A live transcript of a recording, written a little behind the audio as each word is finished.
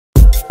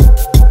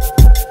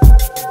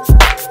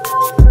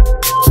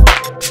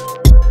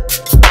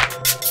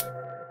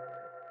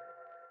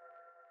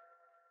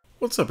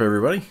What's up,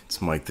 everybody? It's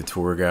Mike, the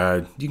tour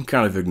guide. You can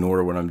kind of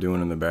ignore what I'm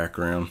doing in the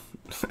background.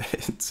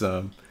 it's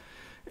I'm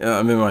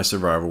in my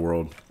survival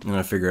world, and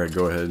I figure I'd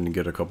go ahead and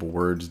get a couple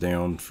words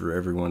down for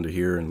everyone to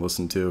hear and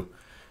listen to.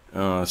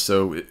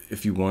 So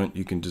if you want,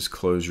 you can just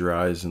close your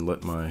eyes and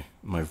let my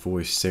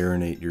voice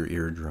serenade your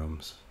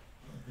eardrums.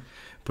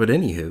 But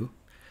anywho,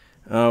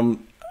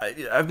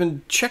 I've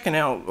been checking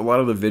out a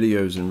lot of the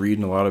videos and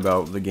reading a lot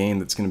about the game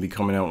that's going to be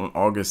coming out on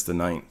August the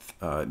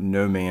 9th,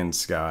 No Man's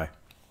Sky.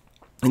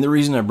 And the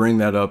reason I bring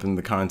that up in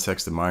the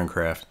context of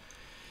Minecraft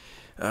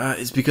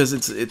is because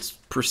it's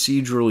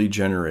procedurally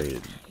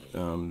generated,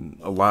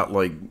 a lot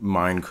like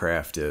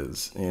Minecraft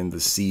is, and the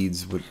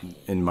seeds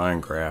in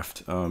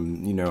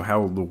Minecraft. You know,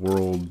 how the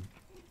world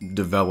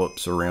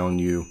develops around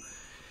you.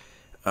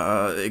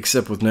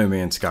 Except with No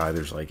Man's Sky,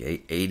 there's like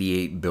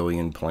 88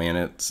 billion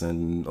planets,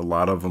 and a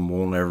lot of them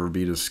will never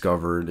be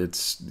discovered.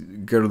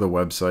 Go to the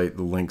website,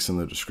 the link's in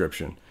the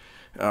description.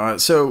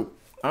 So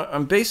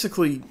I'm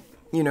basically,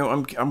 you know,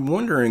 I'm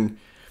wondering,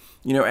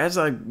 you know, as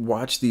I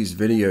watch these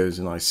videos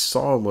and I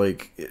saw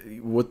like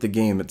what the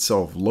game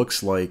itself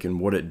looks like and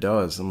what it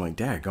does, I'm like,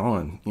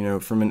 daggone, you know,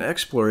 from an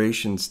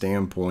exploration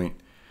standpoint,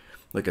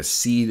 like a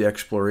seed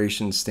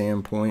exploration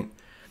standpoint,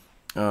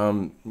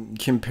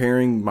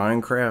 comparing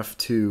Minecraft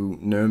to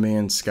No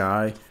Man's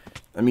Sky,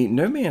 I mean,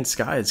 No Man's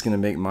Sky is going to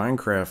make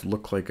Minecraft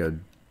look like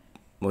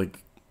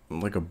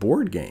a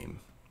board game.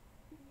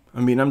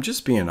 I mean, I'm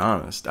just being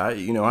honest. I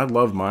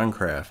love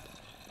Minecraft,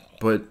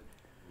 but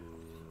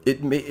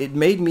it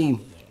made me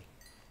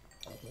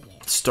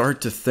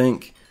start to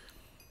think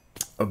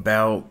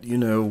about, you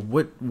know,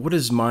 what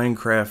is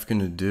Minecraft going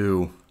to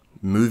do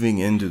moving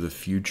into the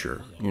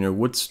future? You know,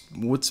 what's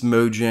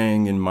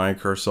Mojang and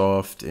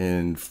Microsoft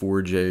and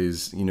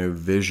 4J's, you know,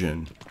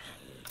 vision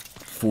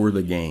for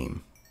the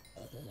game?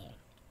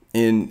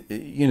 And,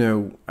 you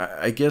know,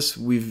 I guess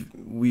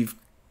we've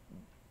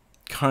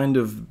kind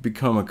of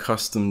become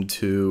accustomed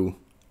to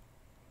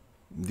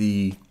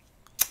the,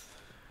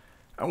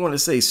 I want to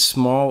say,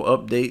 small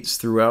updates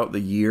throughout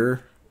the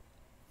year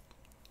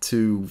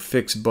to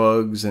fix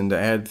bugs and to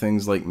add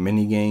things like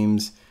mini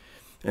games.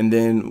 And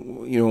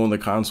then, you know, on the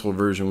console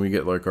version, we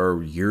get like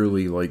our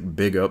yearly like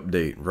big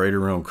update right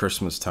around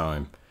Christmas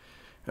time.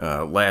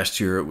 Last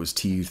year it was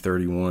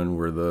TU31,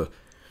 where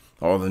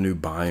all the new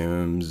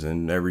biomes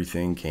and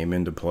everything came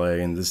into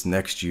play. And this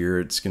next year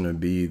it's going to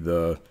be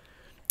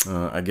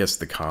I guess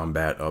the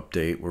combat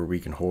update, where we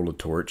can hold a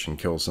torch and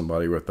kill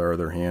somebody with our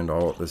other hand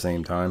all at the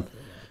same time.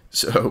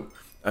 So,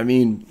 I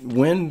mean,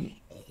 when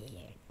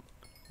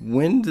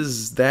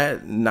does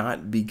that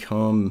not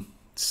become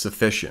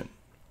sufficient?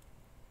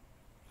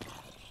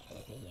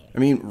 I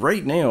mean,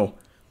 right now,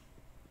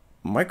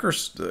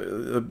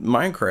 Minecraft,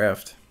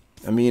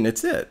 I mean,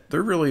 it's it.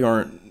 There really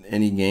aren't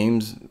any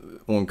games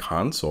on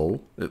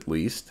console, at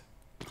least,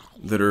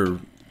 that are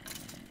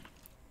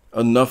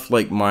enough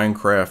like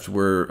Minecraft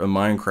where a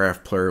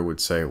Minecraft player would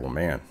say, well,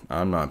 man,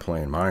 I'm not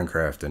playing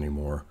Minecraft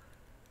anymore.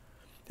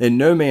 And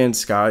No Man's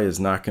Sky is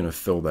not going to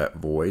fill that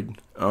void.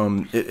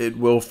 It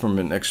will from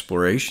an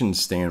exploration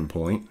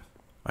standpoint.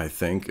 I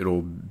think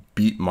it'll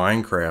beat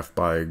Minecraft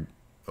by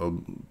a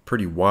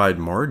pretty wide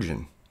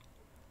margin.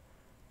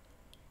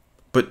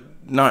 But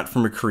not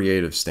from a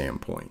creative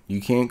standpoint. You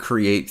can't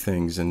create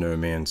things in No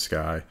Man's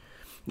Sky.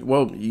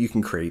 Well, you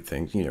can create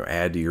things, you know,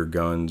 add to your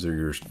guns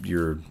or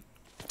your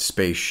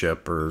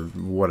spaceship or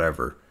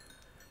whatever.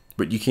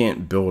 But you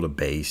can't build a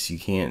base. You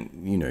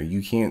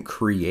can't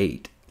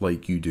create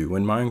like you do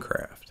in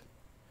Minecraft.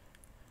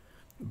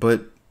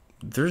 But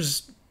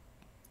there's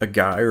a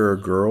guy or a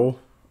girl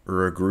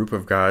or a group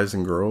of guys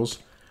and girls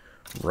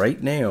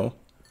right now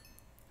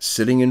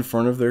sitting in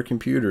front of their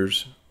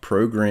computers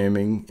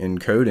programming and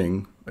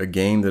coding a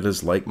game that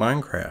is like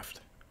Minecraft.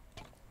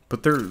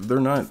 But they're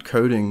not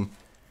coding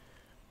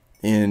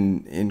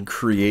in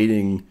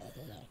creating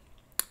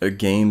a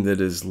game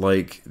that is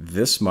like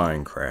this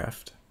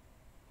Minecraft.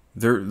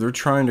 They're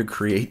trying to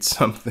create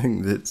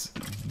something that's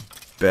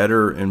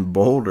better and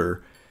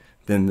bolder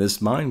than this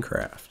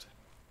Minecraft.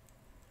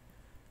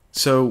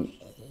 So,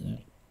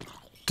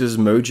 does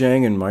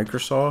Mojang and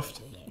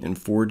Microsoft and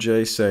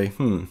 4J say,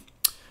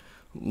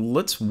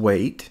 let's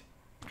wait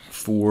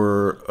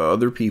for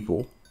other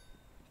people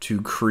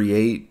to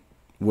create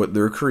what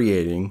they're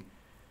creating,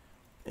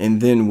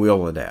 and then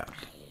we'll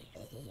adapt?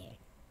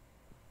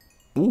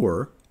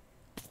 Or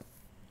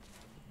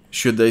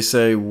should they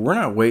say, we're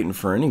not waiting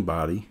for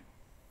anybody.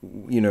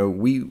 You know,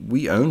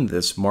 we own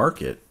this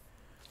market.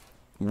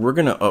 We're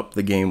going to up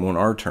the game on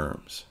our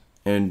terms.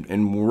 And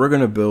we're going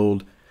to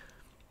build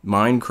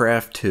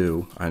Minecraft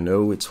 2. I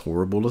know it's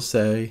horrible to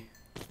say.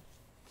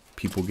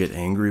 People get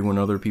angry when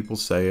other people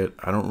say it.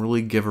 I don't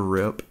really give a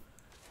rip.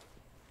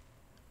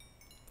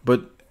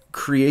 But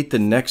create the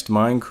next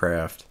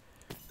Minecraft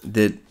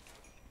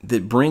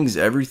that brings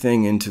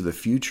everything into the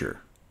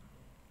future.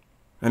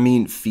 I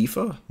mean,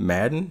 FIFA,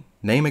 Madden,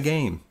 name a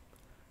game.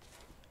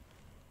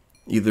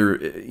 Either,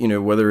 you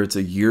know, whether it's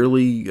a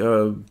yearly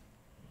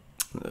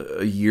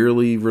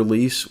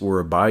release or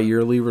a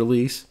bi-yearly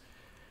release,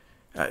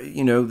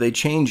 You know, they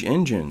change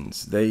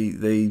engines.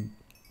 They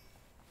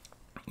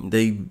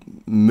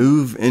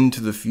move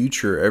into the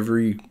future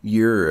every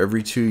year,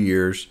 every 2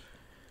 years,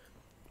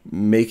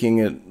 making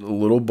it a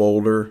little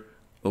bolder,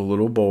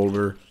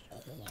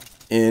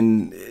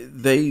 and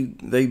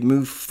they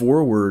move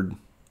forward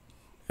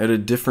at a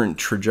different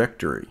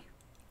trajectory.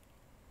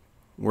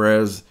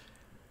 Whereas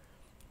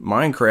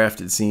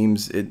Minecraft, it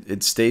seems,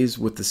 it stays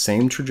with the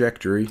same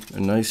trajectory, a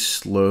nice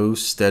slow,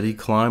 steady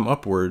climb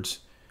upwards.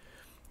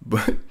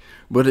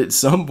 But at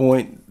some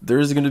point,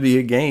 there's going to be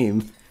a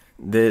game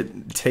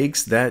that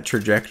takes that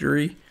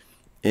trajectory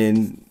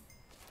and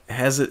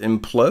has it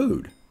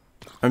implode.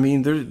 I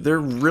mean, there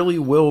really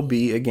will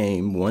be a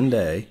game one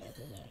day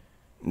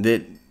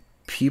that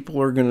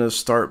people are going to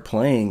start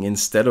playing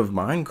instead of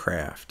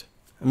Minecraft.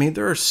 I mean,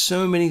 there are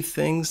so many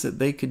things that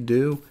they could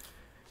do.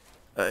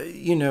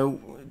 You know,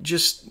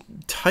 just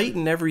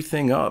tighten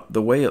everything up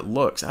the way it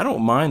looks. I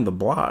don't mind the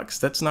blocks.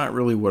 That's not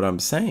really what I'm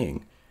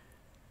saying.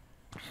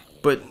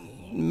 But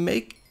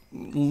make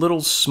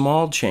little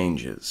small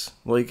changes.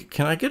 Like,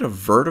 can I get a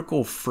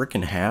vertical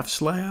frickin' half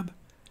slab?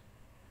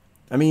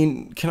 I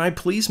mean, can I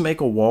please make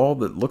a wall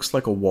that looks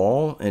like a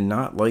wall and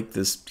not like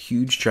this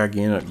huge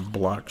gigantic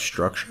block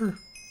structure?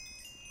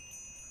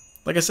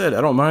 Like I said,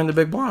 I don't mind the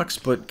big blocks,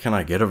 but can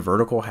I get a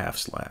vertical half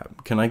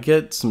slab? Can I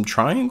get some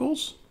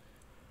triangles?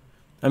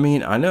 I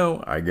mean, I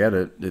know, I get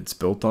it. It's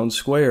built on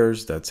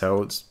squares. That's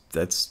how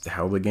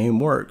the game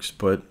works.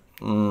 But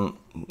I'm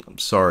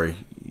sorry,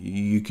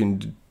 you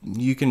can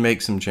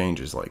make some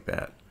changes like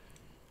that.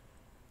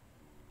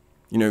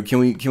 You know, can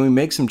we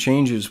make some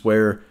changes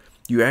where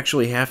you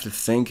actually have to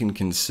think and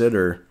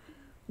consider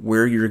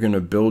where you're going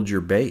to build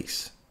your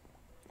base?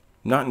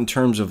 Not in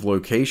terms of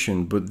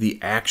location, but the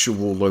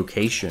actual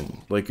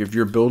location. Like if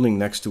you're building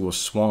next to a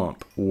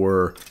swamp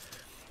or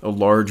a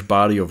large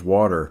body of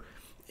water,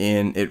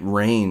 and it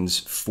rains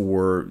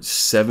for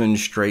 7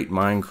 straight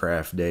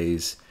Minecraft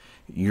days,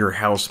 your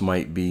house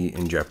might be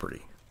in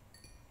jeopardy.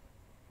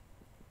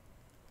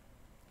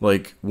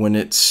 Like when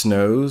it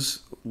snows,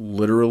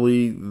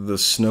 literally the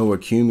snow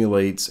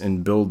accumulates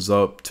and builds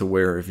up to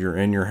where if you're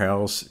in your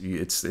house,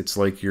 it's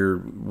like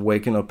you're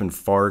waking up in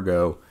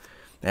Fargo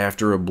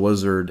after a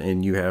blizzard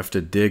and you have to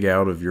dig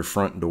out of your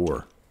front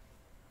door.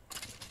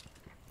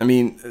 I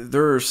mean,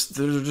 there's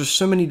just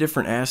so many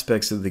different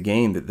aspects of the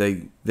game that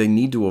they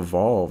need to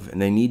evolve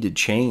and they need to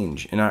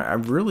change. And I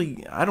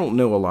don't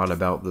know a lot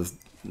about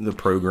the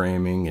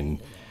programming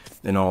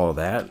and all of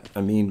that.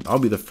 I mean, I'll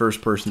be the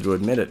first person to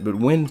admit it. But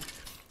when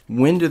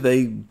do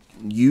they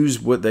use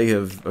what they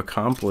have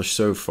accomplished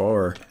so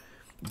far,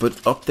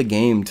 but up the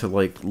game to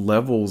like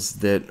levels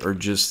that are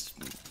just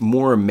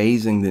more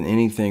amazing than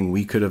anything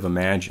we could have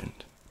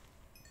imagined?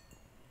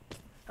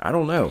 I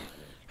don't know.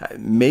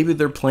 Maybe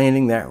they're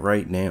planning that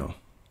right now.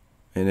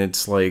 And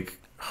it's like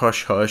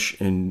hush hush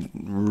and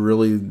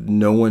really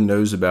no one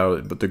knows about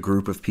it but the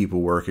group of people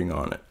working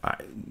on it.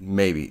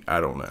 Maybe. I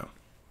don't know.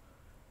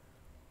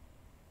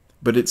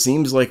 But it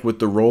seems like with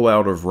the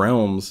rollout of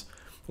Realms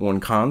on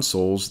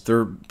consoles,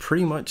 they're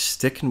pretty much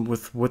sticking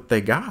with what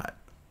they got.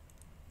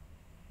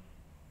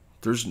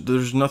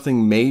 There's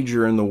nothing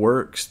major in the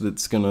works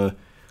that's going to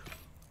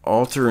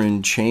alter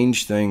and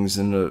change things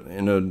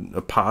in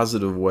a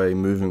positive way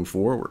moving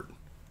forward.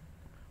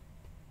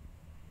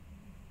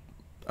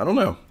 I don't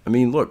know. I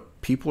mean,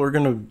 look, people are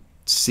going to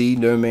see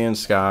No Man's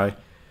Sky,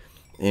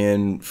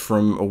 and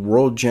from a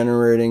world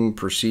generating,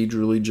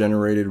 procedurally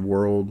generated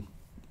world,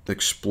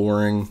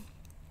 exploring.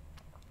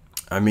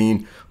 I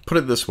mean, put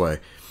it this way.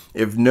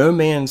 If No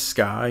Man's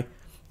Sky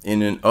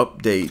in an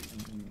update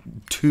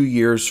 2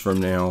 years from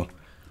now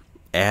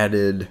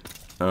added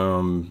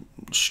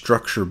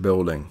structure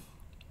building,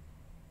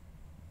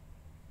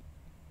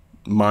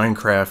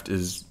 Minecraft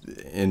is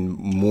in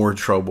more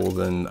trouble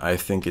than I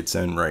think it's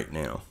in right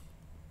now.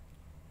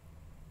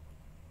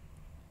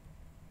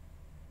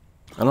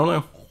 I don't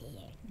know.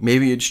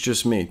 Maybe it's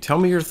just me. Tell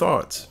me your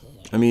thoughts.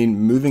 I mean,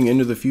 moving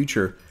into the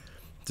future,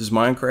 does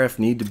Minecraft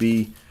need to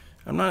be...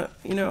 I'm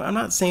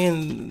not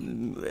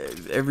saying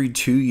every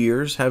 2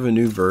 years have a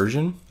new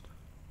version.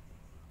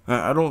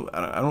 I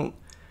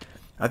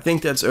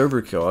think that's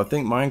overkill. I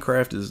think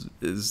Minecraft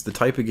is the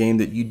type of game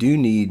that you do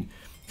need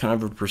kind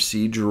of a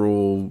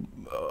procedural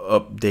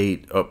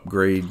update,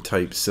 upgrade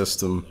type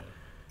system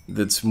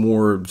that's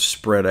more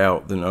spread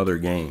out than other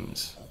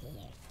games.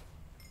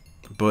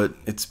 But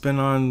it's been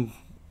on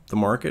the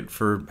market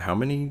for how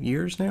many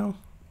years now?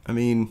 I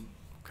mean,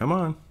 come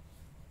on.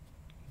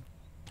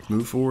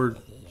 Move forward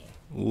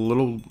a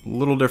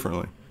little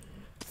differently.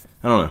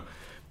 I don't know.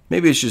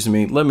 Maybe it's just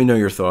me. Let me know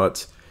your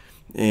thoughts.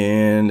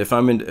 And if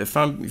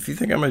you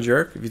think I'm a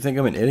jerk, if you think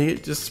I'm an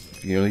idiot,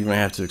 just, you don't even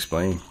have to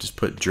explain. Just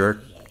put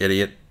jerk,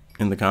 idiot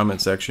in the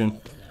comment section.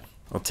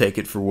 I'll take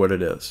it for what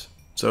it is.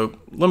 So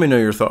let me know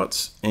your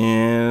thoughts.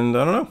 And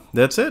I don't know.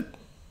 That's it.